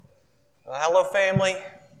Hello, family.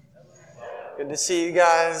 Good to see you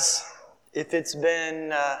guys. If it's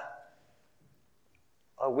been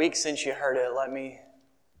a week since you heard it, let me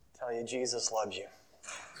tell you, Jesus loves you.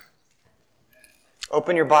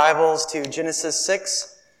 Open your Bibles to Genesis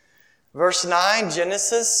 6, verse 9.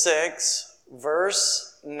 Genesis 6,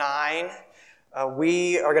 verse 9.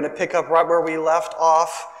 We are going to pick up right where we left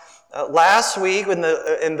off last week in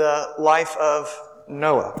the life of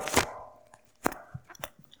Noah.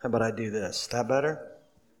 How about I do this? Is that better?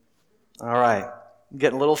 All right. I'm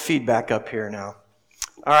getting a little feedback up here now.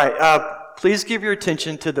 All right. Please give your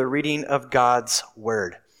attention to the reading of God's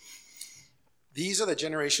Word. These are the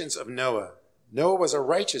generations of Noah. Noah was a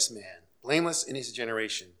righteous man, blameless in his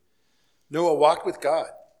generation. Noah walked with God.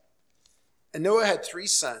 And Noah had 3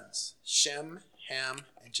 sons, Shem, Ham,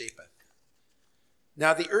 and Japheth.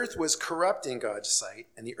 Now the earth was corrupt in God's sight,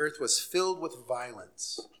 and the earth was filled with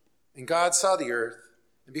violence. And God saw the earth,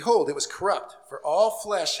 and behold, it was corrupt, for all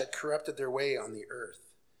flesh had corrupted their way on the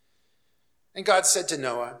earth. And God said to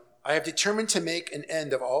Noah, I have determined to make an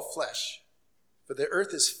end of all flesh, for the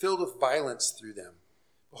earth is filled with violence through them.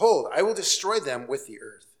 Behold, I will destroy them with the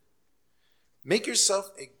earth. Make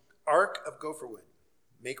yourself an ark of gopher wood.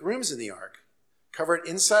 Make rooms in the ark. Cover it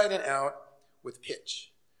inside and out with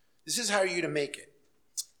pitch. This is how you're to make it.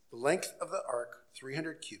 The length of the ark,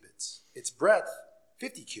 300 cubits. Its breadth,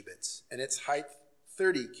 50 cubits. And its height,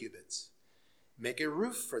 30 cubits. Make a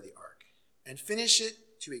roof for the ark, and finish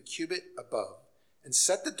it to a cubit above, and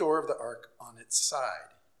set the door of the ark on its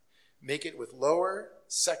side. Make it with lower,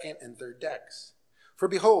 second, and third decks. For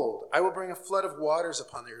behold, I will bring a flood of waters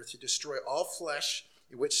upon the earth to destroy all flesh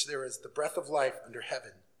in which there is the breath of life under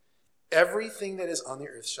heaven. Everything that is on the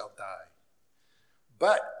earth shall die.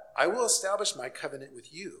 But I will establish my covenant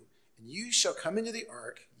with you, and you shall come into the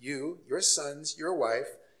ark, you, your sons, your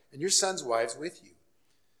wife, and your sons' wives with you.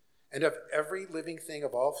 And of every living thing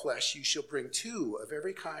of all flesh you shall bring 2 of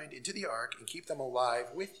every kind into the ark and keep them alive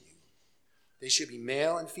with you. They shall be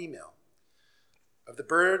male and female. Of the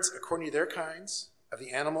birds according to their kinds, of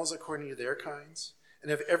the animals according to their kinds,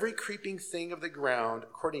 and of every creeping thing of the ground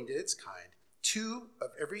according to its kind, 2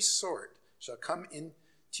 of every sort shall come in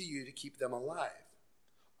to you to keep them alive.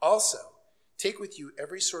 Also, take with you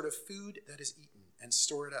every sort of food that is eaten and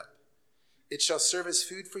store it up. It shall serve as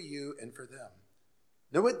food for you and for them.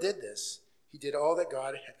 Noah did this. He did all that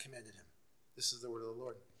God had commanded him. This is the word of the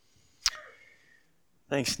Lord.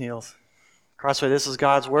 Thanks, Niels. Crossway, this is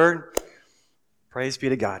God's Word. Praise be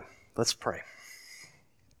to God. Let's pray.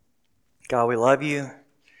 God, we love you.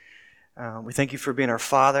 We thank you for being our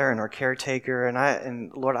Father and our caretaker.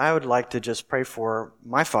 And Lord, I would like to just pray for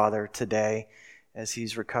my father today as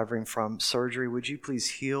he's recovering from surgery. Would you please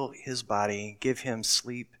heal his body, give him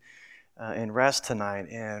sleep and rest tonight,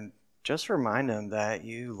 and just remind him that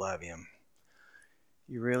you love him.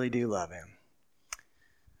 You really do love him.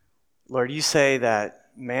 Lord, you say that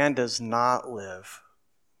man does not live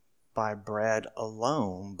by bread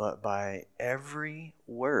alone, but by every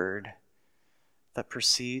word that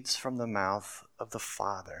proceeds from the mouth of the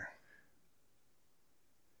Father.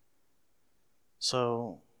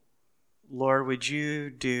 So, Lord, would you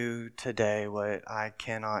do today what I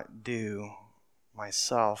cannot do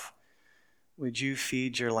myself? Would you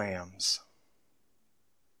feed your lambs?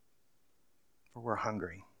 For we're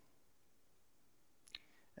hungry.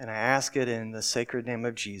 And I ask it in the sacred name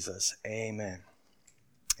of Jesus. Amen.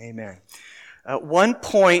 Amen. One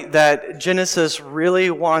point that Genesis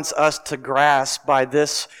really wants us to grasp by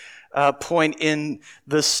this point in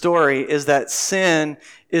the story is that sin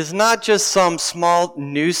is not just some small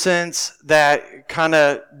nuisance that kind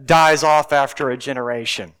of dies off after a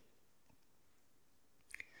generation.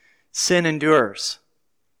 Sin endures.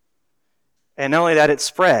 And not only that, it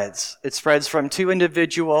spreads. It spreads from 2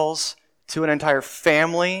 individuals to an entire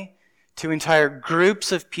family, to entire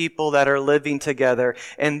groups of people that are living together.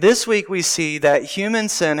 And this week we see that human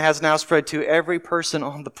sin has now spread to every person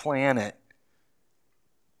on the planet.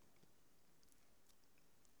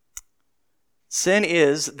 Sin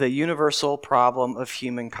is the universal problem of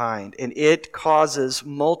humankind, and it causes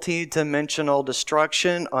multi-dimensional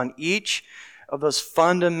destruction on each of those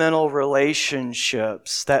fundamental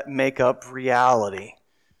relationships that make up reality.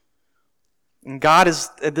 And God is,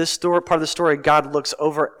 at this story, part of the story, God looks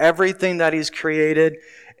over everything that He's created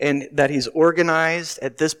and that He's organized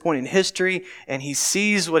at this point in history, and He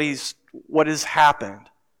sees what has happened.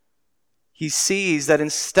 He sees that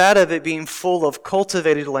instead of it being full of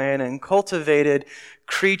cultivated land and cultivated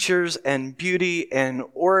creatures and beauty and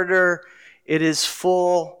order, it is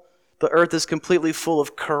full. The earth is completely full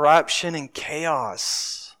of corruption and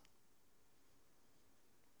chaos.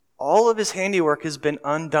 All of His handiwork has been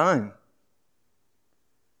undone.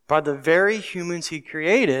 by the very humans he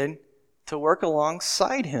created to work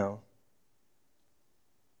alongside him.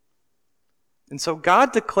 And so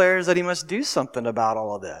God declares that he must do something about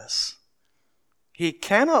all of this. He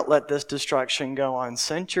cannot let this destruction go on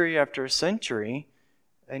century after century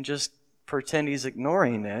and just pretend he's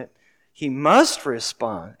ignoring it. He must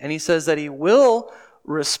respond. And he says that he will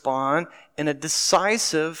respond in a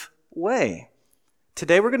decisive way.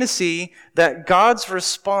 Today we're going to see that God's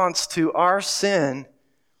response to our sin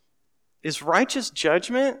is righteous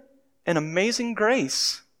judgment and amazing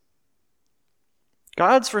grace.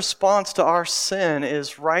 God's response to our sin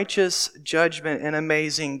is righteous judgment and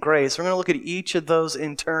amazing grace. We're going to look at each of those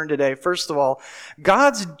in turn today. First of all,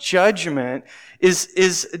 God's judgment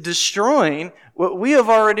is destroying what we have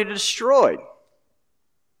already destroyed.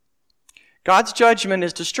 God's judgment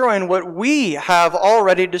is destroying what we have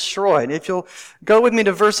already destroyed. If you'll go with me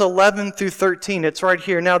to verse 11 through 13, it's right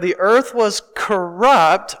here. Now the earth was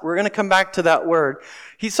corrupt. We're going to come back to that word.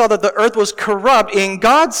 He saw that the earth was corrupt in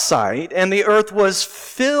God's sight, and the earth was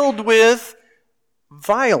filled with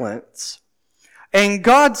violence. And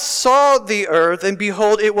God saw the earth, and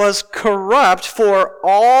behold, it was corrupt, for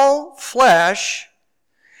all flesh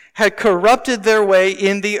had corrupted their way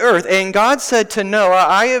in the earth. And God said to Noah,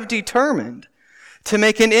 I have determined to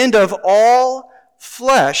make an end of all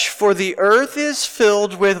flesh, for the earth is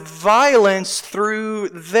filled with violence through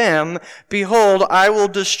them. Behold, I will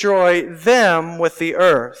destroy them with the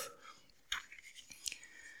earth.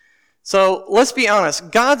 So let's be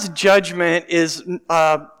honest. God's judgment is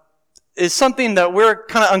something that we're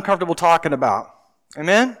kind of uncomfortable talking about.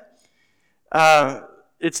 Amen?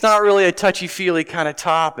 It's not really a touchy-feely kind of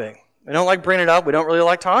topic. We don't like bringing it up. We don't really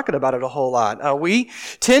like talking about it a whole lot. We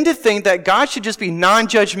tend to think that God should just be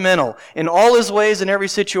non-judgmental in all his ways in every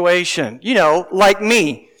situation. You know, like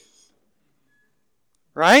me.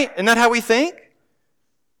 Right? Isn't that how we think?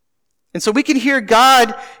 And so we can hear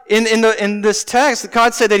God in this text,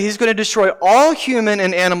 God said that he's going to destroy all human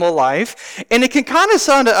and animal life. And it can kind of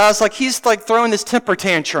sound to us like he's like throwing this temper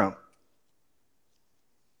tantrum.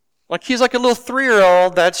 Like he's like a little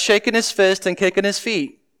 3-year-old that's shaking his fist and kicking his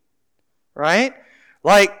feet. Right?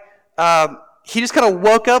 Like, he just kind of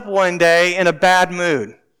woke up one day in a bad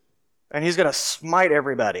mood. And he's going to smite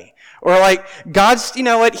everybody. Or like, God's, you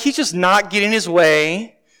know what, he's just not getting his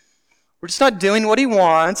way. We're just not doing what he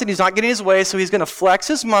wants, and he's not getting his way, so he's going to flex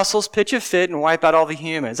his muscles, pitch a fit, and wipe out all the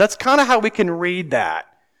humans. That's kind of how we can read that.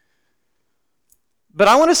 But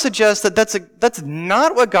I want to suggest that that's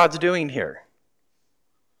not what God's doing here.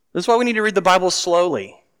 This is why we need to read the Bible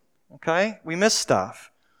slowly. Okay? We miss stuff.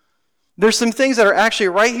 There's some things that are actually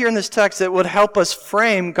right here in this text that would help us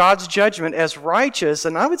frame God's judgment as righteous,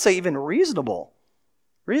 and I would say even reasonable.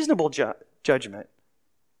 Reasonable judgment.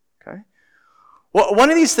 Okay? Well, one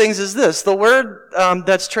of these things is this. The word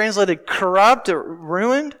that's translated corrupt or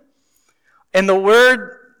ruined, and the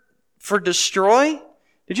word for destroy,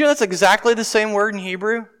 did you know that's exactly the same word in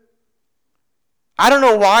Hebrew? I don't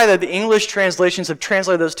know why that the English translations have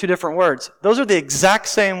translated those two different words. Those are the exact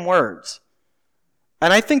same words.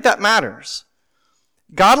 And I think that matters.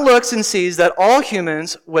 God looks and sees that all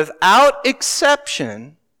humans, without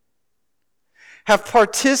exception, have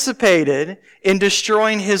participated in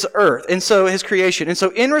destroying his earth, and so his creation. And so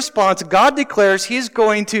in response, God declares he's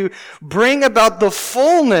going to bring about the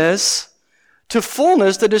fullness,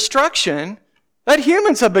 the destruction that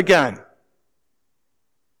humans have begun.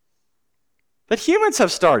 That humans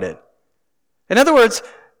have started. In other words,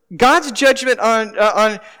 God's judgment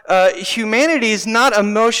on humanity is not an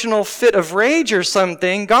emotional fit of rage or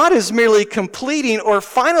something. God is merely completing or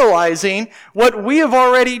finalizing what we have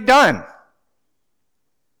already done.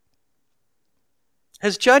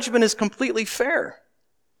 His judgment is completely fair.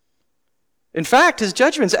 In fact, his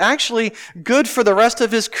judgment is actually good for the rest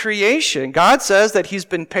of his creation. God says that he's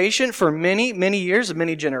been patient for many, many years and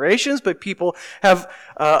many generations, but people have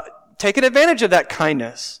taken advantage of that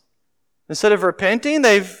kindness. Instead of repenting,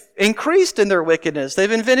 they've increased in their wickedness. They've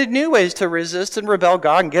invented new ways to resist and rebel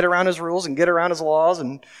God and get around his rules and get around his laws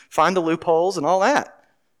and find the loopholes and all that.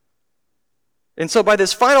 And so by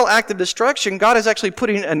this final act of destruction, God is actually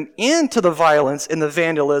putting an end to the violence and the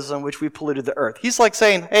vandalism which we polluted the earth. He's like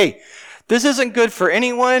saying, hey, this isn't good for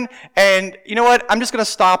anyone, and you know what? I'm just going to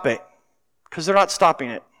stop it because they're not stopping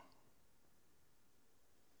it.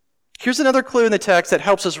 Here's another clue in the text that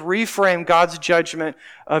helps us reframe God's judgment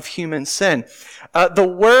of human sin. The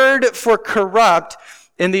word for corrupt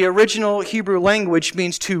in the original Hebrew language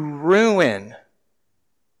means to ruin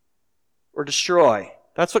or destroy.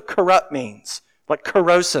 That's what corrupt means, like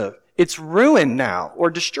corrosive. It's ruin now or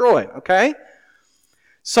destroy, okay?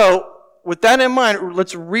 So with that in mind,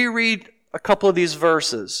 let's reread a couple of these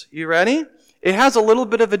verses. You ready? It has a little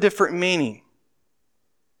bit of a different meaning.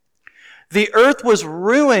 The earth was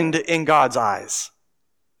ruined in God's eyes.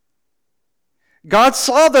 God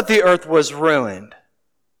saw that the earth was ruined,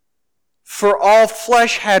 for all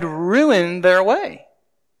flesh had ruined their way.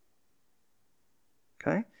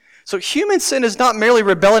 Okay? So human sin is not merely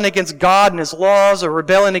rebelling against God and His laws or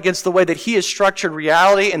rebelling against the way that He has structured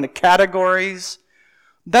reality and the categories.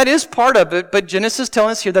 That is part of it, but Genesis is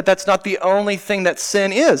telling us here that that's not the only thing that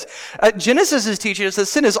sin is. Genesis is teaching us that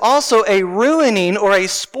sin is also a ruining or a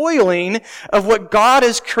spoiling of what God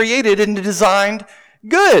has created and designed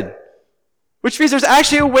good. Which means there's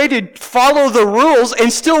actually a way to follow the rules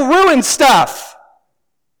and still ruin stuff.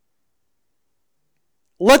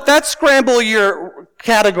 Let that scramble your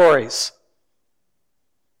categories.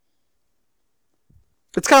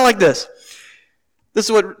 It's kind of like this. This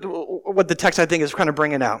is what the text, I think, is kind of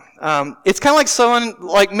bringing out. It's kind of like someone,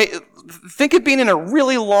 think of being in a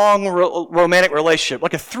really long romantic relationship,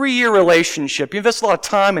 like a 3-year relationship. You invest a lot of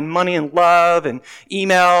time and money and love and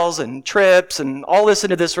emails and trips and all this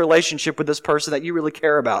into this relationship with this person that you really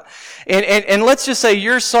care about. And let's just say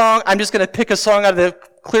your song, I'm just going to pick a song out of the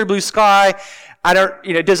clear blue sky.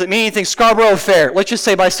 Does it mean anything? Scarborough Fair. Let's just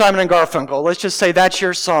say by Simon and Garfunkel. Let's just say that's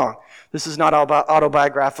your song. This is not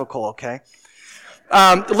autobiographical, okay?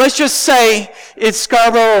 Let's just say it's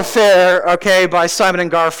Scarborough Fair, okay, by Simon and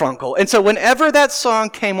Garfunkel. And so whenever that song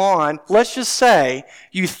came on, let's just say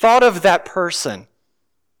you thought of that person.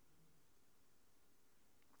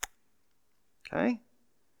 Okay?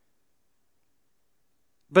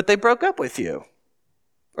 But they broke up with you.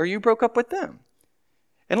 Or you broke up with them.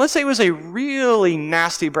 And let's say it was a really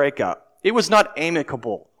nasty breakup. It was not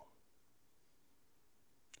amicable.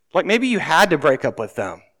 Like maybe you had to break up with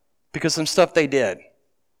them because some stuff they did.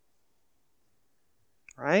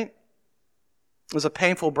 Right? It was a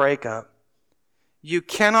painful breakup. You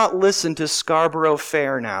cannot listen to Scarborough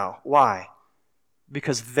Fair now. Why?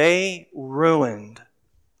 Because they ruined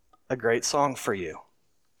a great song for you.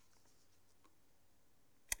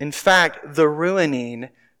 In fact, the ruining,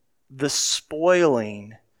 the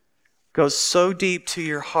spoiling, goes so deep to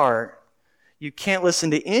your heart, you can't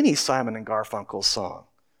listen to any Simon and Garfunkel song.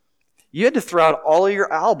 You had to throw out all of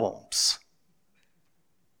your albums.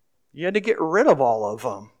 You had to get rid of all of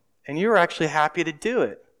them. And you were actually happy to do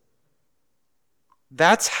it.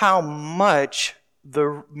 That's how much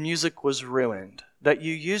the music was ruined that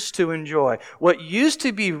you used to enjoy. What used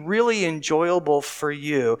to be really enjoyable for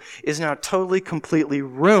you is now totally, completely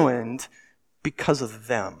ruined because of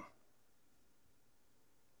them.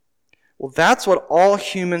 Well, that's what all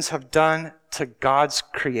humans have done to God's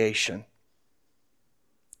creation.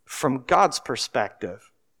 From God's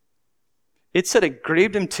perspective. It said it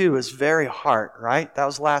grieved Him to His very heart, right? That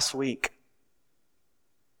was last week.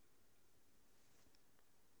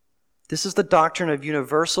 This is the doctrine of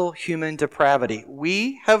universal human depravity.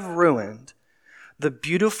 We have ruined the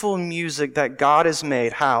beautiful music that God has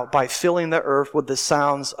made. How? By filling the earth with the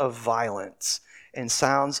sounds of violence and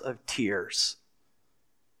sounds of tears.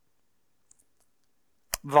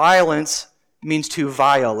 Violence means to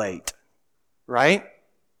violate, right?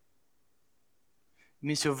 It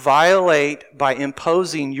means to violate by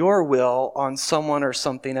imposing your will on someone or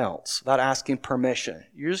something else without asking permission.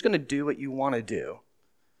 You're just going to do what you want to do.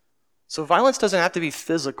 So violence doesn't have to be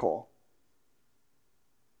physical.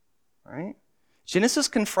 Right? Genesis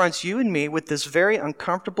confronts you and me with this very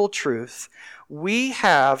uncomfortable truth. We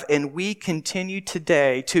have and we continue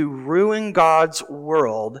today to ruin God's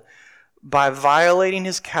world by violating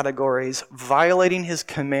His categories, violating His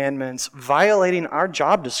commandments, violating our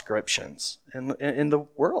job descriptions in the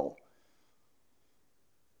world.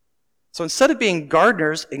 So instead of being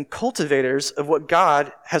gardeners and cultivators of what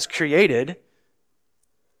God has created,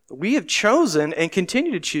 we have chosen and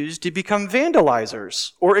continue to choose to become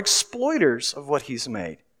vandalizers or exploiters of what He's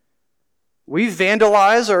made. We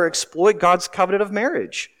vandalize or exploit God's covenant of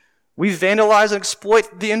marriage. We vandalize and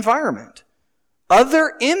exploit the environment.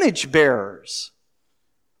 Other image bearers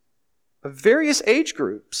of various age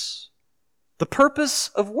groups, the purpose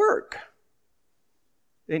of work,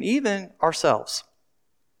 and even ourselves.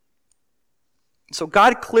 So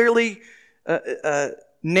God clearly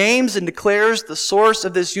names and declares the source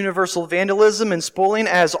of this universal vandalism and spoiling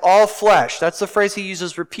as all flesh. That's the phrase He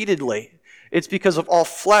uses repeatedly. It's because of all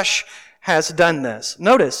flesh has done this.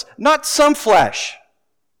 Notice, not some flesh,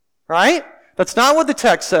 right? That's not what the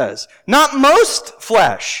text says. Not most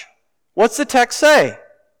flesh. What's the text say?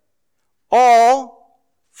 All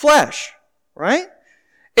flesh, right?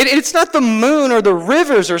 It's not the moon or the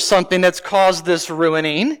rivers or something that's caused this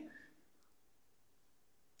ruining.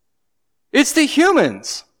 It's the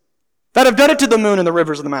humans. that have done it to the moon and the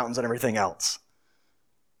rivers and the mountains and everything else.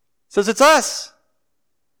 It says it's us.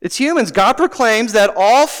 It's humans. God proclaims that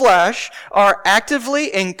all flesh are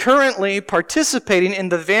actively and currently participating in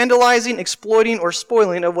the vandalizing, exploiting, or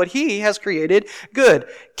spoiling of what He has created good.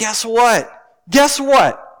 Guess what? Guess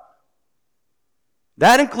what?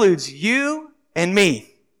 That includes you and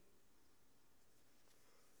me.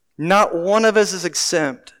 Not one of us is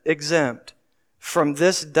exempt from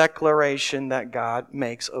this declaration that God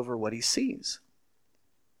makes over what He sees.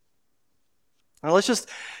 Now let's just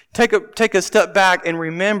take a step back and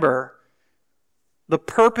remember the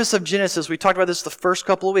purpose of Genesis. We talked about this the first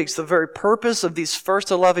couple of weeks. The very purpose of these first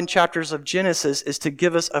 11 chapters of Genesis is to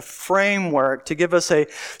give us a framework, to give us a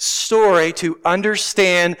story to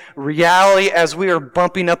understand reality as we are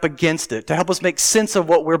bumping up against it, to help us make sense of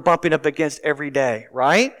what we're bumping up against every day,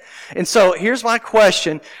 right? And so here's my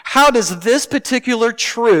question. How does this particular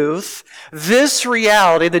truth, this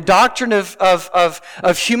reality, the doctrine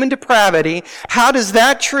of human depravity, how does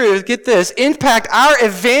that truth, get this, impact our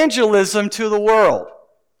evangelism to the world?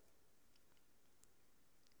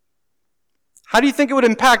 How do you think it would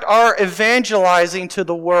impact our evangelizing to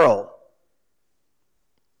the world?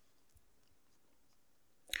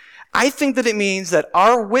 I think that it means that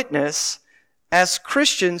our witness as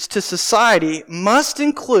Christians to society must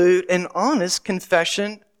include an honest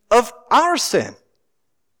confession of our sin.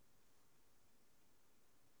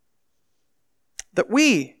 That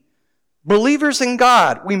we, believers in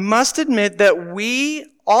God, we must admit that we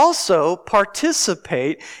also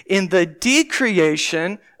participate in the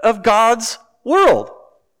decreation of God's world.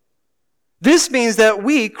 This means that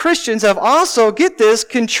we, Christians, have also, get this,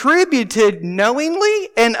 contributed knowingly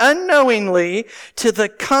and unknowingly to the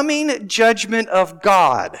coming judgment of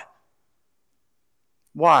God.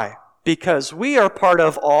 Why? Because we are part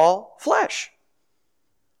of all flesh.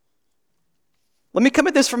 Let me come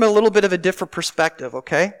at this from a little bit of a different perspective,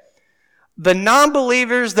 okay? The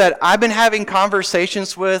non-believers that I've been having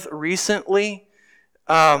conversations with recently,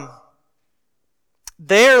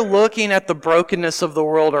 they're looking at the brokenness of the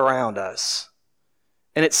world around us,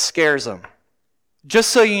 and it scares them. Just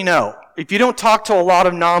so you know, if you don't talk to a lot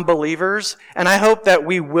of non-believers, and I hope that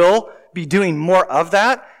we will be doing more of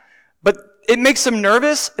that, but it makes them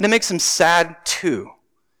nervous, and it makes them sad too.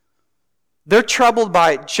 They're troubled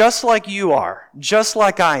by it just like you are, just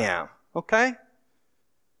like I am, okay?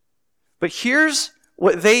 But here's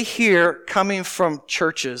what they hear coming from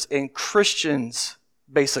churches and Christians,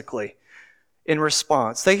 basically, in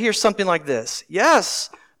response. They hear something like this.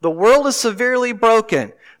 Yes, the world is severely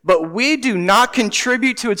broken, but we do not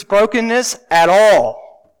contribute to its brokenness at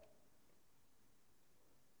all.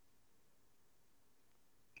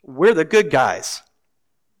 We're the good guys.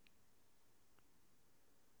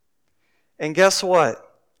 And guess what?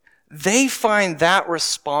 They find that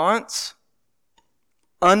response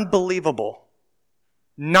unbelievable,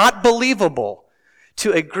 not believable,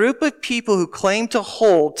 to a group of people who claim to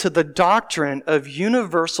hold to the doctrine of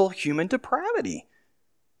universal human depravity.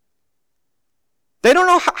 They don't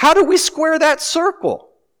know how do we square that circle,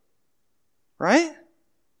 right?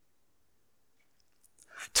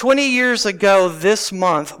 20 years ago this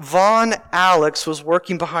month, Von Alex was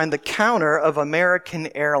working behind the counter of American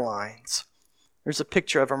Airlines. There's a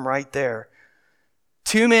picture of him right there.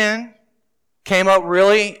 Two men came up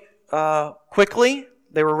really quickly.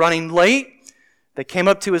 They were running late. They came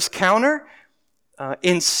up to his counter.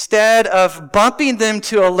 Instead of bumping them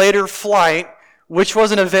to a later flight, which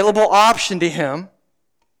was an available option to him,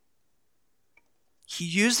 he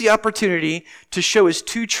used the opportunity to show his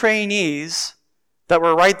two trainees that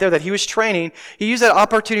were right there that he was training. He used that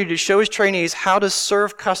opportunity to show his trainees how to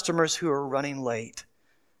serve customers who are running late,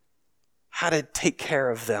 how to take care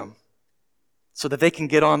of them so that they can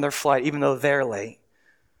get on their flight even though they're late.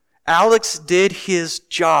 Alex did his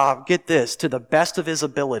job, get this, to the best of his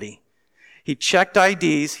ability. He checked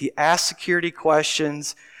IDs, he asked security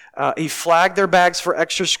questions, he flagged their bags for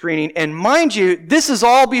extra screening, and mind you, this is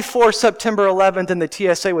all before September 11th and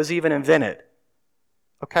the TSA was even invented.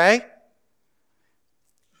 Okay?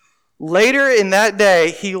 Later in that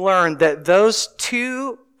day, he learned that those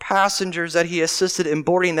two passengers that he assisted in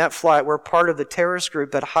boarding that flight were part of the terrorist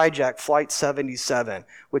group that hijacked Flight 77,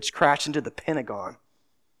 which crashed into the Pentagon.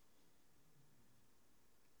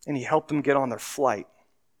 And he helped them get on their flight.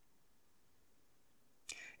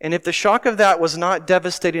 And if the shock of that was not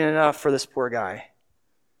devastating enough for this poor guy,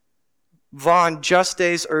 Vaughn, just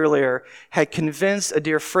days earlier, had convinced a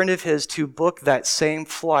dear friend of his to book that same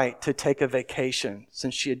flight to take a vacation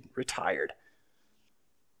since she had retired.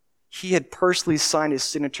 He had personally signed his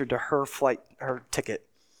signature to her ticket.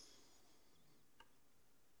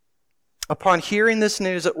 Upon hearing this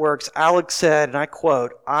news at work, Alex said, and I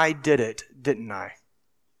quote, "I did it, didn't I?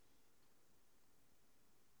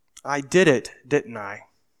 I did it, didn't I?"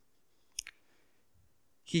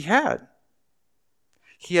 He had.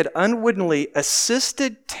 He had unwittingly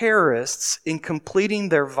assisted terrorists in completing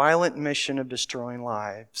their violent mission of destroying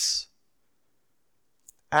lives.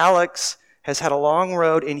 Alex has had a long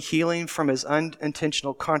road in healing from his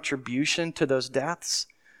unintentional contribution to those deaths.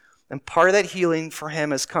 And part of that healing for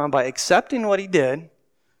him has come by accepting what he did,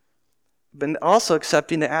 but also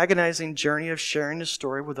accepting the agonizing journey of sharing his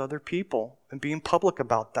story with other people and being public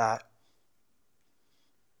about that.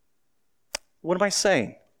 What am I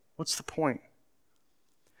saying? What's the point?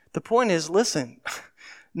 The point is, listen,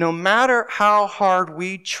 no matter how hard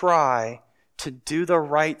we try to do the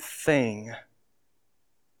right thing,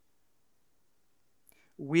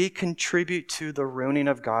 we contribute to the ruining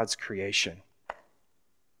of God's creation.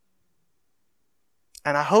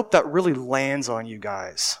 And I hope that really lands on you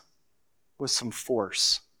guys with some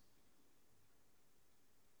force.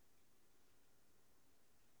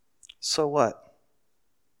 So what?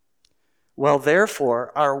 Well,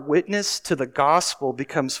 therefore, our witness to the gospel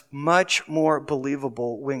becomes much more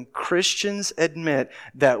believable when Christians admit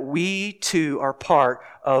that we too are part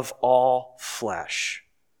of all flesh.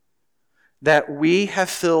 That we have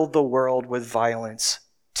filled the world with violence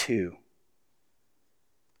too.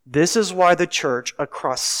 This is why the church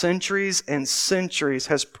across centuries and centuries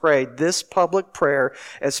has prayed this public prayer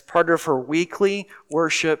as part of her weekly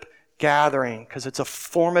worship gathering, because it's a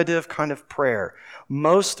formative kind of prayer.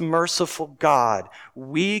 Most merciful God,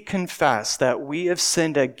 we confess that we have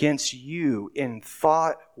sinned against you in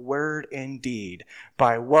thought, word, and deed,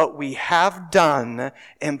 by what we have done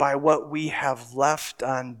and by what we have left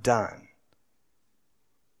undone.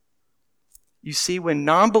 You see, when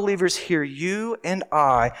non-believers hear you and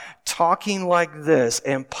I talking like this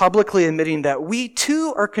and publicly admitting that we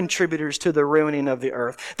too are contributors to the ruining of the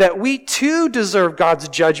earth, that we too deserve God's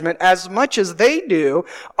judgment as much as they do,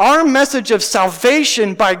 our message of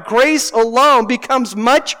salvation by grace alone becomes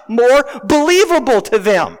much more believable to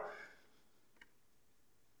them.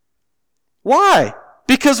 Why?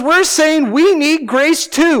 Because we're saying we need grace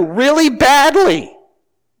too, really badly.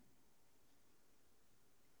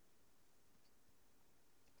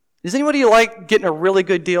 Does anybody like getting a really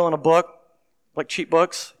good deal on a book? Like cheap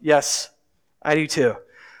books? Yes, I do too.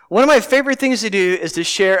 One of my favorite things to do is to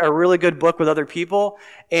share a really good book with other people.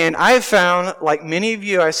 And I have found, like many of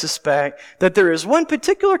you I suspect, that there is one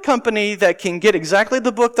particular company that can get exactly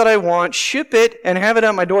the book that I want, ship it, and have it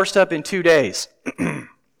on my doorstep in 2 days.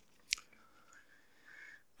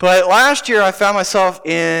 But last year I found myself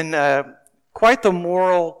in quite the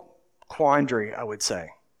moral quandary, I would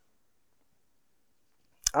say.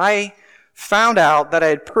 I found out that I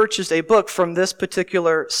had purchased a book from this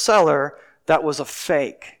particular seller that was a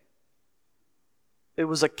fake. It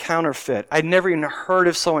was a counterfeit. I'd never even heard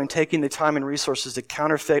of someone taking the time and resources to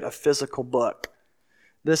counterfeit a physical book.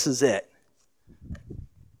 This is it.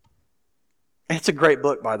 And it's a great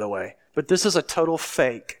book, by the way. But this is a total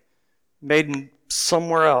fake, made in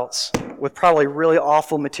somewhere else with probably really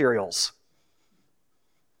awful materials.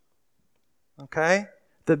 Okay?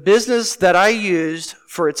 The business that I used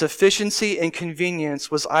for its efficiency and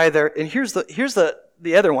convenience was either, and here's the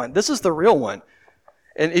other one. This is the real one.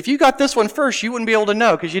 And if you got this one first, you wouldn't be able to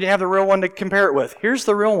know because you didn't have the real one to compare it with. Here's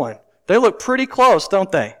the real one. They look pretty close,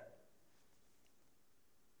 don't they?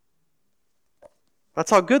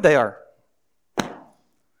 That's how good they are.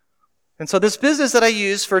 And so this business that I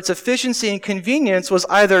used for its efficiency and convenience was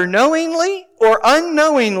either knowingly or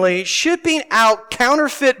unknowingly shipping out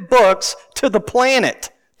counterfeit books to the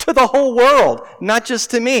planet, to the whole world, not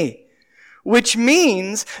just to me. Which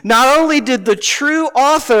means not only did the true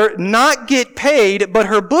author not get paid, but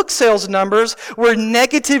her book sales numbers were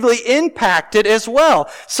negatively impacted as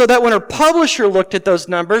well. So that when her publisher looked at those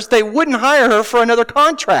numbers, they wouldn't hire her for another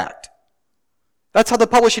contract. That's how the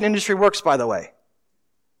publishing industry works, by the way.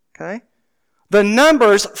 Okay? The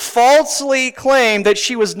numbers falsely claimed that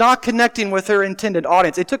she was not connecting with her intended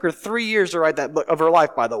audience. It took her 3 years to write that book of her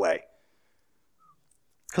life, by the way.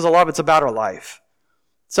 Because a lot of it's about her life.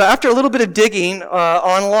 So after a little bit of digging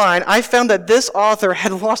online, I found that this author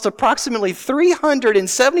had lost approximately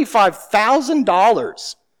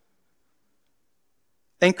 $375,000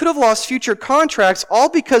 and could have lost future contracts, all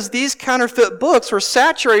because these counterfeit books were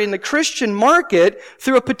saturating the Christian market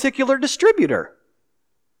through a particular distributor.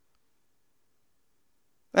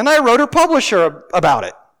 And I wrote her publisher about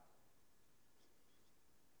it.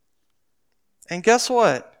 And guess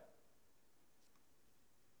what?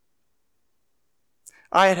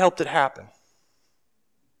 I had helped it happen.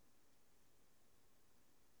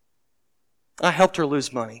 I helped her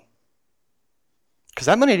lose money. Because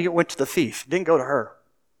that money went to the thief. It didn't go to her.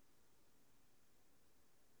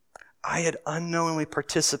 I had unknowingly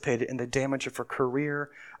participated in the damage of her career,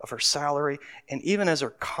 of her salary, and even as her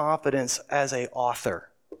confidence as an author.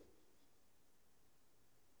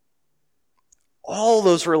 All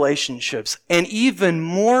those relationships, and even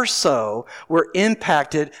more so, were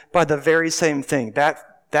impacted by the very same thing,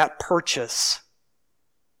 that purchase.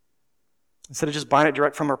 Instead of just buying it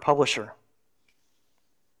direct from her publisher.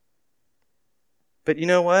 But you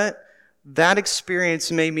know what? That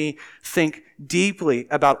experience made me think deeply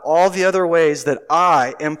about all the other ways that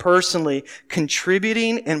I am personally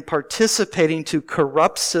contributing and participating to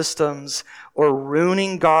corrupt systems or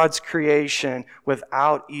ruining God's creation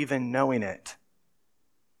without even knowing it.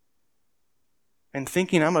 And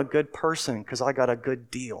thinking I'm a good person because I got a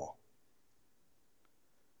good deal.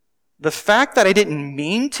 The fact that I didn't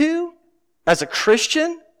mean to, as a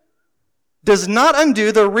Christian, does not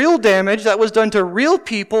undo the real damage that was done to real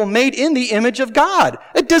people made in the image of God.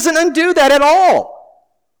 It doesn't undo that at all.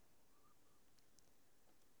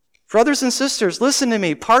 Brothers and sisters, listen to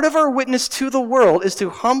me. Part of our witness to the world is to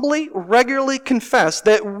humbly, regularly confess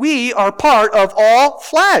that we are part of all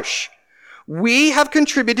flesh. We have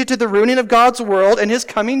contributed to the ruining of God's world and His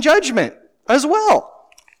coming judgment as well.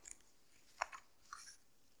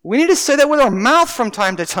 We need to say that with our mouth from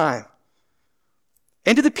time to time.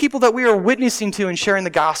 And to the people that we are witnessing to and sharing the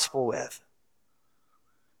gospel with.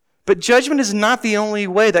 But judgment is not the only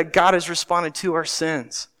way that God has responded to our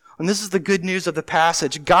sins. And this is the good news of the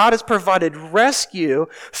passage. God has provided rescue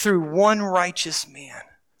through one righteous man.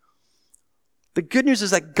 The good news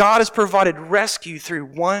is that God has provided rescue through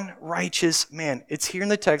one righteous man. It's here in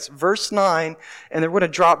the text, verse 9, and then we're going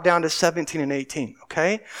to drop down to 17 and 18,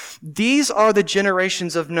 okay? These are the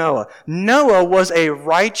generations of Noah. Noah was a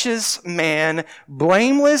righteous man,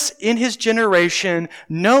 blameless in his generation.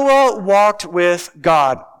 Noah walked with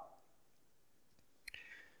God.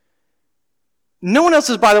 No one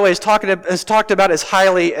else, by the way, has talked about as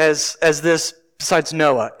highly as this besides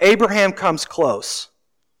Noah. Abraham comes close.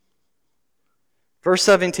 Verse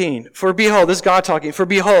 17, for behold, this is God talking, for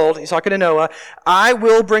behold, he's talking to Noah, I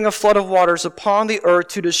will bring a flood of waters upon the earth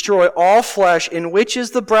to destroy all flesh, in which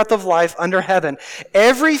is the breath of life under heaven.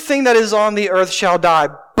 Everything that is on the earth shall die,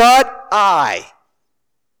 but I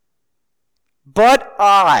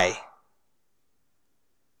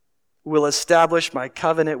will establish my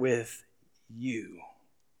covenant with you.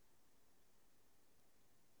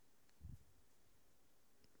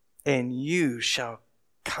 And you shall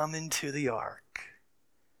come into the ark.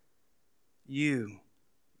 You,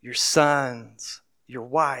 your sons, your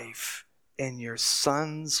wife, and your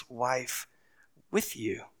son's wife with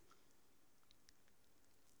you.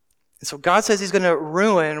 And so God says He's going to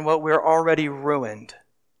ruin what we're already ruined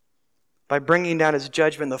by bringing down His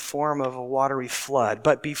judgment in the form of a watery flood.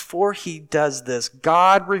 But before He does this,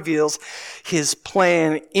 God reveals His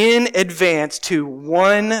plan in advance to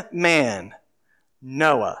one man,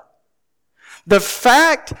 Noah. The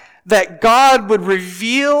fact that God would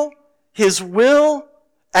reveal His will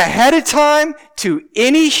ahead of time to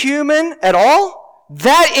any human at all,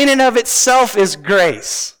 that in and of itself is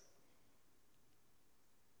grace.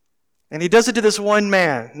 And He does it to this one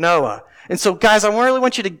man, Noah. And so guys, I really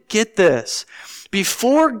want you to get this.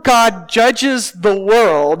 Before God judges the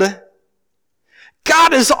world,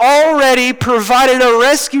 God has already provided a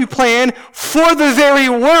rescue plan for the very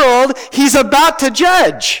world He's about to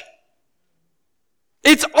judge.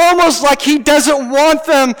 It's almost like He doesn't want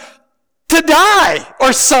them to die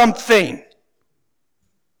or something.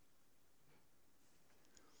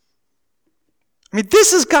 I mean,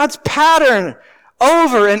 this is God's pattern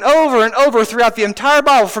over and over and over throughout the entire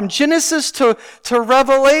Bible, from Genesis to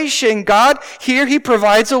Revelation. God, here He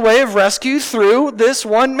provides a way of rescue through this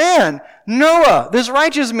one man, Noah, this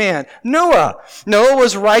righteous man, Noah. Noah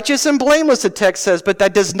was righteous and blameless, the text says, but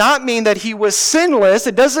that does not mean that he was sinless.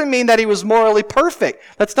 It doesn't mean that he was morally perfect.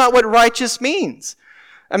 That's not what righteous means.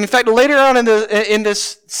 I mean, in fact, later on in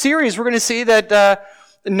this series, we're going to see that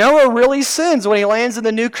Noah really sins when he lands in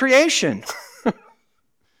the new creation.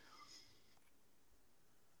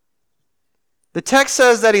 The text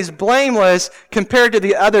says that he's blameless compared to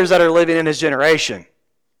the others that are living in his generation.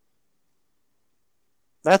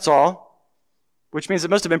 That's all. Which means it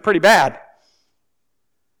must have been pretty bad.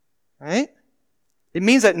 Right? It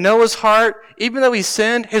means that Noah's heart, even though he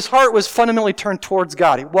sinned, his heart was fundamentally turned towards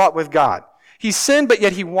God. He walked with God. He sinned, but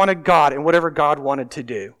yet he wanted God and whatever God wanted to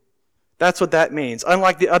do. That's what that means.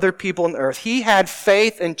 Unlike the other people on earth, he had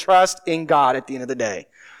faith and trust in God at the end of the day.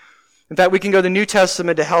 In fact, we can go to the New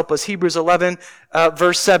Testament to help us. Hebrews 11,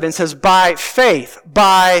 verse 7 says, by faith,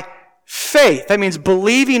 faith. That means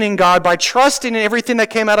believing in God by trusting in everything that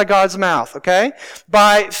came out of God's mouth, okay?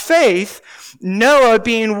 By faith, Noah,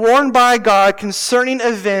 being warned by God concerning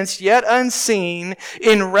events yet unseen,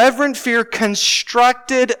 in reverent fear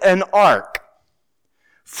constructed an ark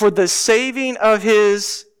for the saving of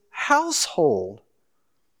his household.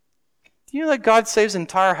 Do you know that God saves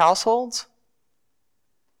entire households?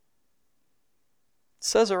 It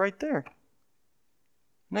says it right there.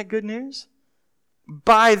 Isn't that good news?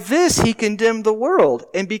 By this he condemned the world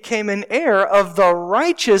and became an heir of the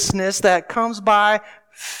righteousness that comes by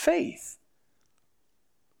faith.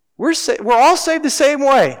 We're all saved the same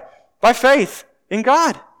way, by faith in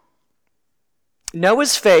God.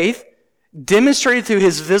 Noah's faith, demonstrated through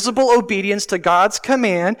his visible obedience to God's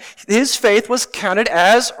command, his faith was counted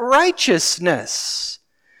as righteousness.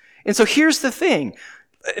 And so here's the thing,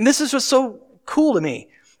 and this is what's so cool to me.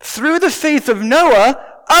 Through the faith of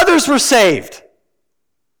Noah, others were saved.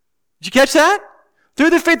 Did you catch that? Through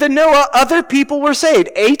the faith of Noah, other people were saved.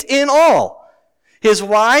 8 in all. His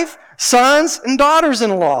wife, sons, and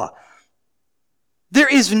daughters-in-law.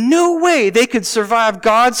 There is no way they could survive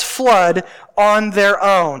God's flood on their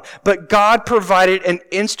own. But God provided an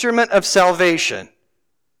instrument of salvation.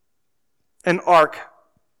 An ark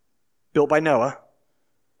built by Noah.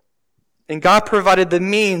 And God provided the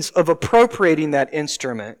means of appropriating that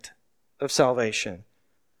instrument of salvation.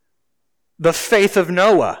 The faith of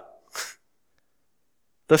Noah.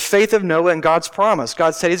 The faith of Noah and God's promise.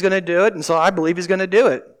 God said he's going to do it, and so I believe he's going to do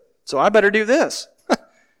it. So I better do this.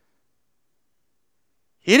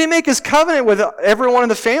 He didn't make his covenant with everyone in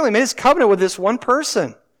the family. He made his covenant with this one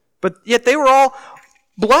person. But yet they were all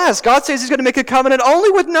blessed. God says he's going to make a covenant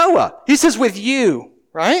only with Noah. He says with you,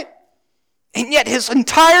 right? And yet his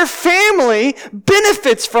entire family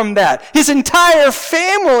benefits from that. His entire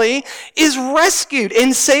family is rescued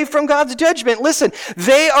and saved from God's judgment. Listen,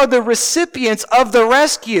 they are the recipients of the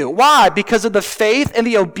rescue. Why? Because of the faith and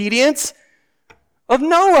the obedience of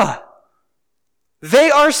Noah.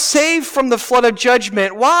 They are saved from the flood of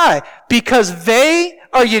judgment. Why? Because they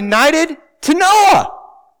are united to Noah.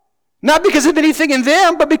 Not because of anything in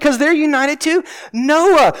them, but because they're united to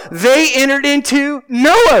Noah. They entered into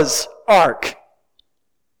Noah's ark.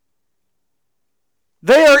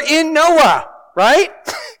 They are in Noah, right?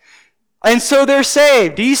 And so they're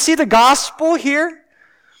saved. Do you see the gospel here?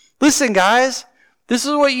 Listen, guys, this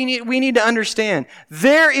is what we need to understand.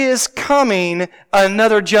 There is coming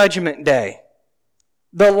another judgment day,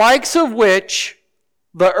 the likes of which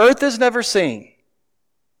the earth has never seen,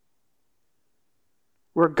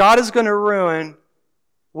 where God is going to ruin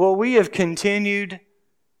what we have continued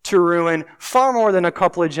to ruin far more than a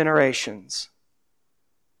couple of generations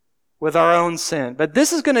with our own sin. But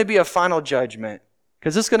this is going to be a final judgment,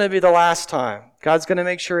 because this is going to be the last time. God's going to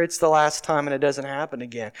make sure it's the last time and it doesn't happen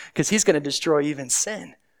again, because he's going to destroy even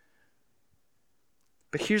sin.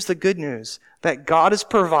 But here's the good news, that God has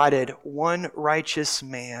provided one righteous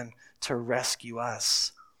man to rescue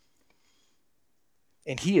us.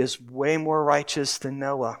 And he is way more righteous than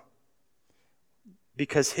Noah,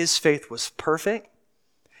 because his faith was perfect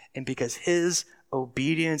and because his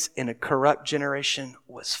obedience in a corrupt generation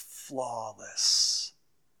was flawless.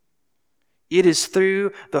 It is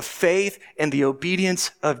through the faith and the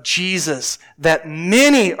obedience of Jesus that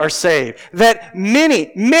many are saved. That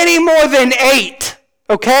many more than 8,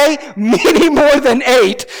 okay? Many more than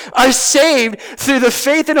 8 are saved through the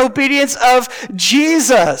faith and obedience of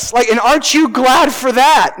Jesus. And aren't you glad for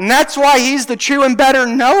that? And that's why he's the true and better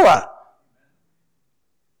Noah.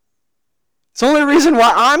 It's the only reason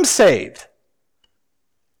why I'm saved.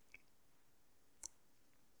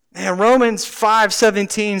 And Romans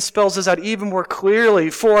 5:17 spells this out even more clearly.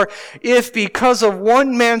 For if because of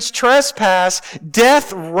one man's trespass,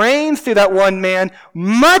 death reigned through that one man,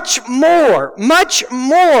 much more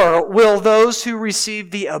will those who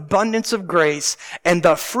receive the abundance of grace and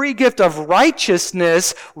the free gift of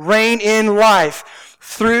righteousness reign in life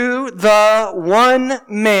through the one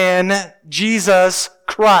man, Jesus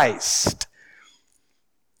Christ.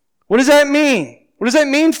 What does that mean? What does that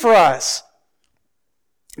mean for us?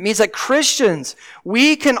 It means that Christians,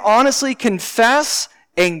 we can honestly confess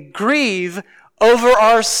and grieve over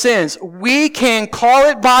our sins. We can call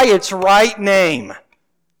it by its right name.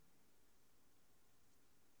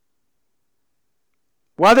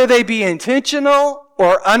 Whether they be intentional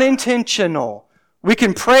or unintentional, we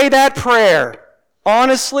can pray that prayer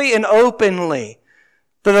honestly and openly.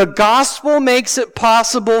 The gospel makes it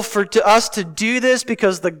possible for us to do this,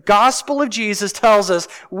 because the gospel of Jesus tells us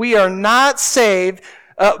we are not saved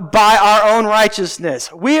by our own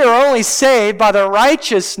righteousness. We are only saved by the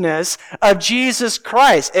righteousness of Jesus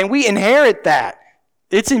Christ, and we inherit that.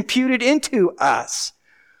 It's imputed into us.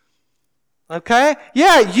 Okay?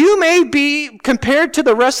 Yeah, you may be, compared to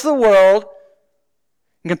the rest of the world,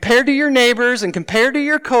 and compared to your neighbors and compared to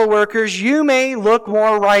your coworkers, you may look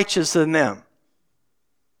more righteous than them.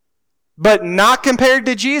 But not compared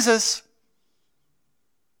to Jesus.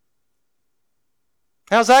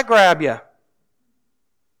 How's that grab you?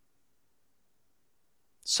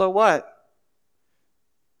 So what?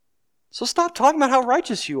 So stop talking about how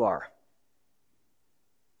righteous you are.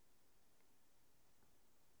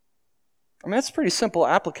 I mean, that's a pretty simple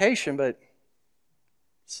application, but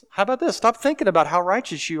how about this? Stop thinking about how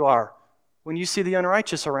righteous you are when you see the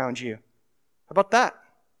unrighteous around you. How about that?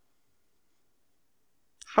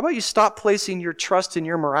 How about you stop placing your trust in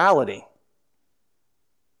your morality,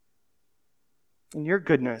 in your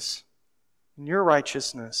goodness, in your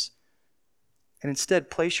righteousness, and instead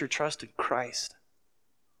place your trust in Christ?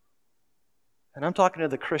 And I'm talking to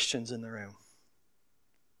the Christians in the room,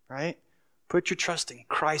 right? Put your trust in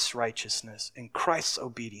Christ's righteousness, in Christ's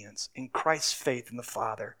obedience, in Christ's faith in the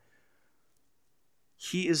Father.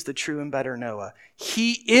 He is the true and better Noah.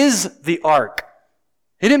 He is the ark.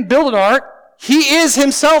 He didn't build an ark. He is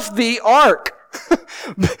himself the ark.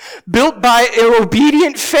 Built by an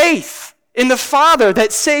obedient faith in the Father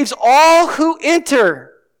that saves all who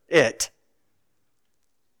enter it.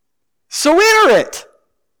 So enter it.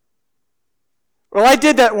 Well, I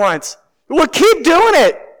did that once. Well, keep doing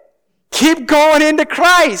it. Keep going into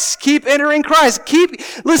Christ. Keep entering Christ.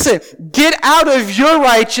 Listen, get out of your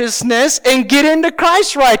righteousness and get into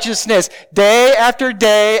Christ's righteousness. Day after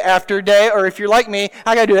day after day. Or if you're like me,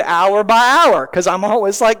 I got to do it hour by hour because I'm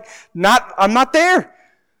always I'm not there.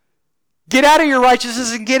 Get out of your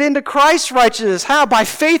righteousness and get into Christ's righteousness. How? By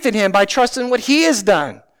faith in Him, by trusting what He has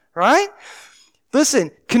done. Right?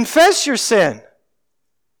 Listen, confess your sin.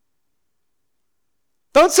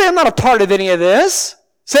 Don't say I'm not a part of any of this.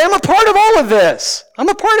 Say I'm a part of all of this. I'm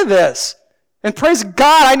a part of this. And praise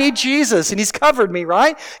God, I need Jesus, and He's covered me,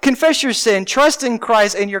 right? Confess your sin, trust in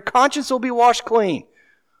Christ, and your conscience will be washed clean.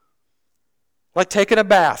 Like taking a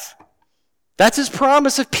bath. That's His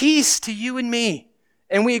promise of peace to you and me.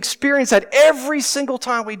 And we experience that every single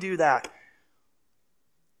time we do that.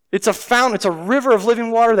 It's a fountain, it's a river of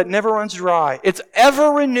living water that never runs dry. It's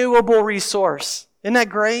ever renewable resource. Isn't that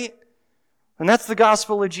great? And that's the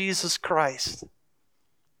gospel of Jesus Christ.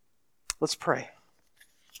 Let's pray.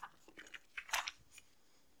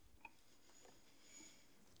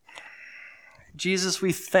 Jesus,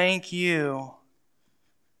 we thank you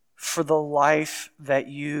for the life that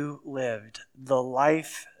you lived, the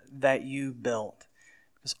life that you built.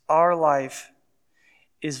 Because our life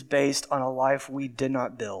is based on a life we did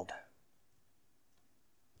not build,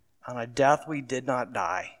 on a death we did not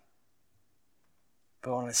die,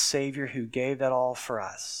 but on a Savior who gave that all for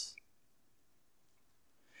us.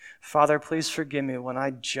 Father, please forgive me when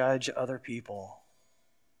I judge other people.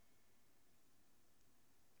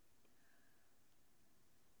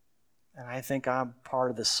 And I think I'm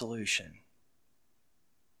part of the solution.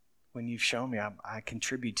 When you've shown me, I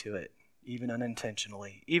contribute to it, even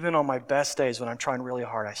unintentionally. Even on my best days when I'm trying really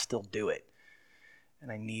hard, I still do it.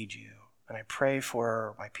 And I need you. And I pray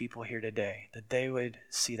for my people here today that they would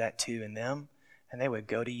see that too in them, and they would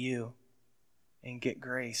go to you and get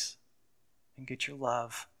grace and get your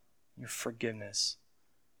love, your forgiveness,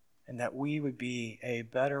 and that we would be a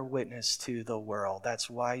better witness to the world. That's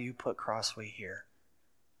why you put Crossway here.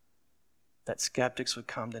 That skeptics would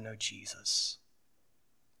come to know Jesus.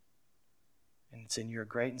 And it's in your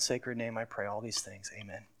great and sacred name I pray all these things.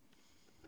 Amen.